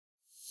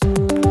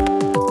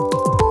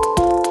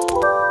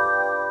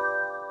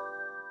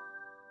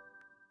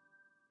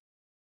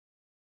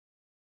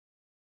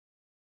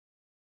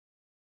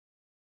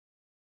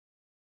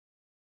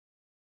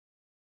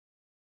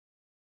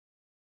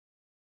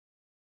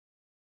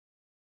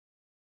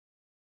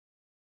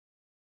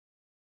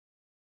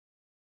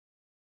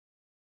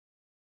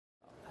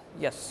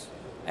Yes,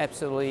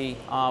 absolutely.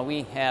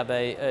 We have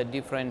a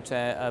different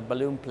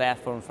balloon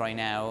platforms right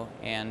now,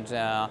 and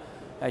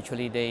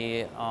actually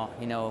the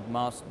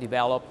most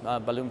developed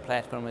balloon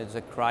platform is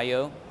a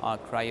cryo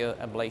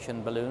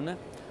ablation balloon,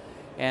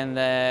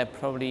 and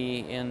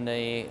probably in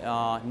the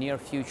near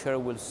future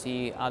we'll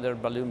see other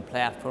balloon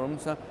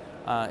platforms,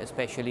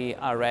 especially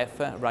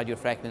RF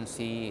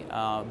radiofrequency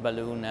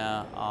balloon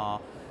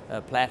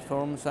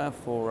platforms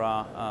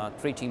for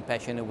treating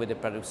patients with a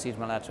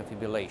paroxysmal atrial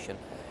fibrillation.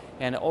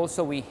 And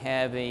also we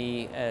have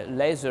a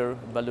laser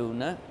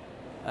balloon.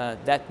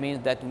 That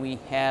means that we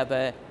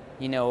have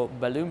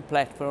balloon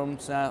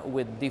platforms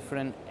with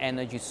different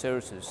energy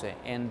sources,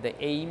 and the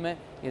aim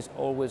is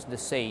always the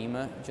same,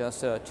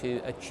 just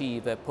to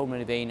achieve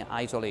pulmonary vein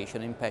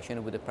isolation in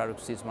patients with a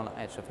paroxysmal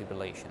atrial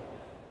fibrillation.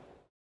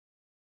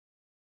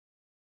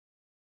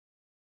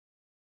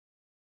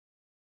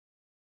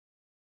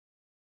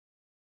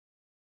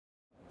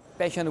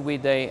 Patients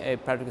with a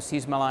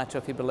paroxysmal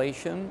atrial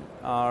fibrillation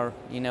are,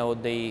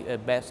 the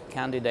best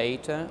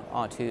candidate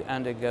to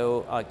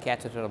undergo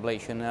catheter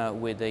ablation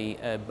with the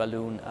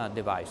balloon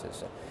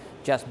devices,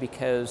 just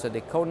because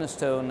the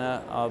cornerstone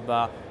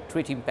of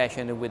treating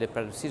patients with a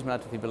paroxysmal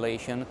atrial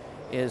fibrillation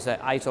is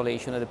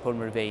isolation of the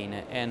pulmonary vein,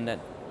 and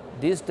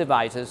these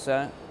devices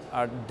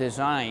are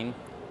designed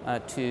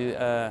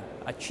to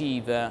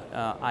achieve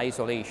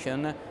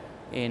isolation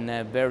in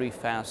a very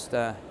fast,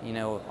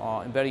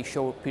 very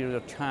short period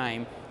of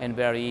time, and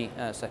very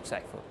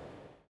successful.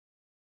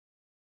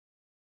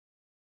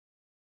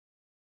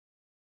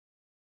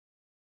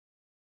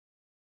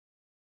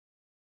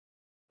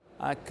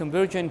 A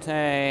Convergent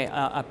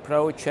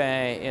approach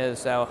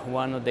is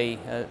one of the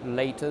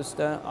latest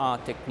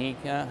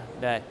techniques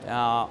that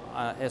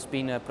has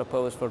been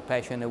proposed for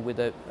patients with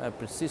a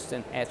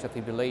persistent atrial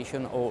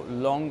fibrillation or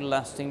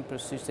long-lasting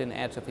persistent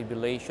atrial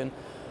fibrillation,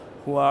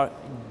 who are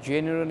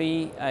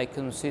generally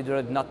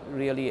considered not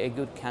really a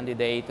good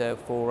candidate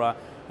for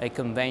a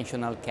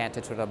conventional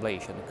catheter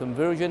ablation.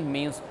 Convergent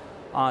means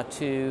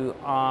to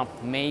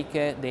make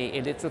the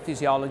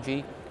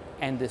electrophysiology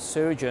and the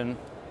surgeon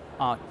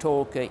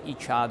talk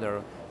each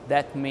other.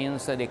 That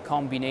means the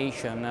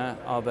combination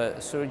of a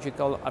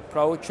surgical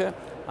approach,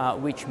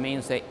 which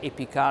means the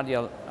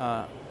epicardial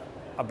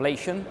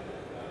ablation,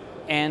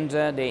 and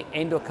the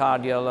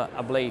endocardial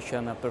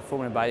ablation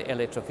performed by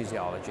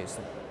electrophysiologists.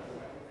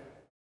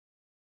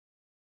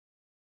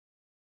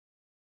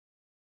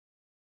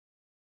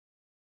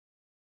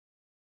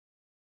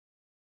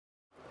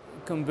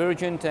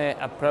 Convergent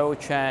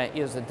approach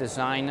is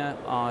designed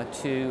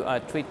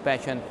to treat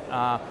patients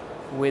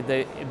with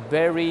a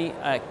very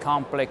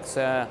complex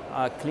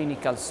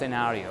clinical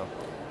scenario.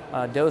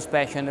 Those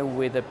patients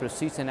with a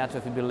persistent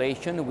atrial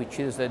fibrillation, which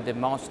is the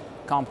most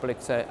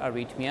complex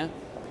arrhythmia,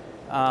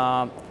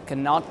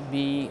 cannot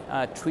be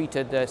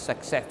treated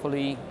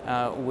successfully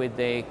with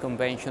a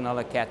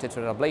conventional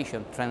catheter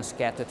ablation,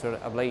 transcatheter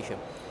ablation.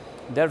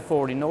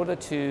 Therefore, in order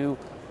to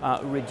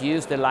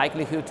reduce the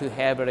likelihood to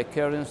have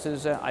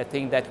recurrences, I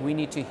think that we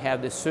need to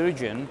have the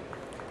surgeon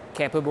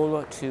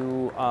capable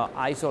to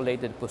isolate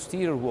the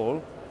posterior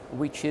wall,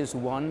 which is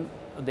one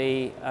of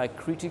the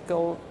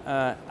critical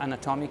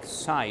anatomic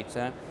sites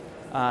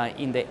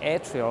in the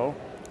atrial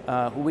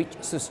which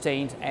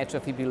sustains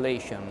atrial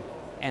fibrillation.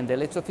 And the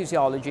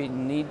electrophysiology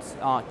needs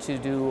to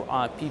do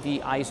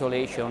PV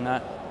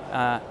isolation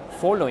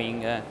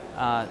following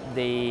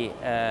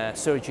the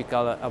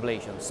surgical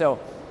ablation. So,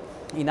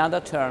 in other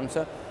terms,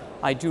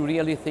 I do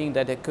really think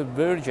that a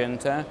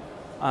Convergent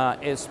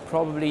is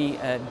probably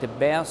the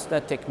best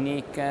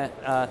technique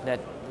that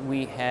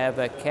we have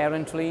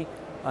currently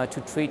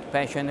to treat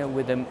patients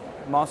with the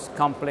most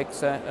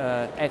complex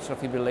atrial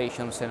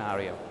fibrillation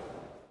scenario.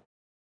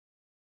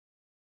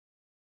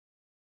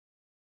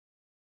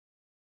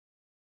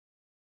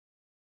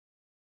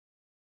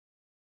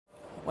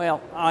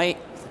 Well,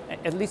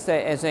 at least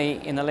as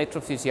an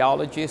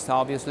electrophysiologist,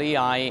 obviously,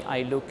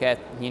 I look at,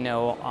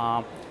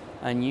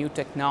 new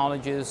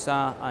technologies,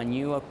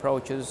 new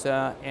approaches,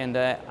 and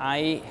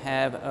I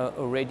have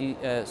already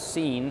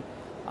seen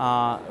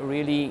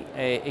really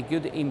a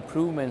good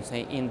improvements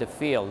in the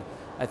field.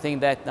 I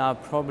think that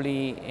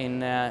probably in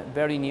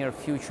very near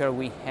future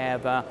we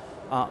have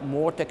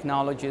more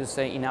technologies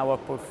in our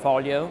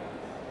portfolio,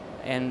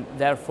 and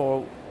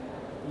therefore,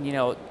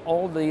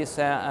 all these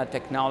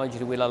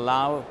technologies will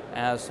allow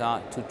us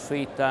to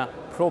treat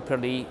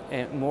properly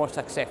and more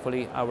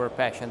successfully our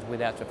patients with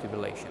atrial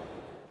fibrillation.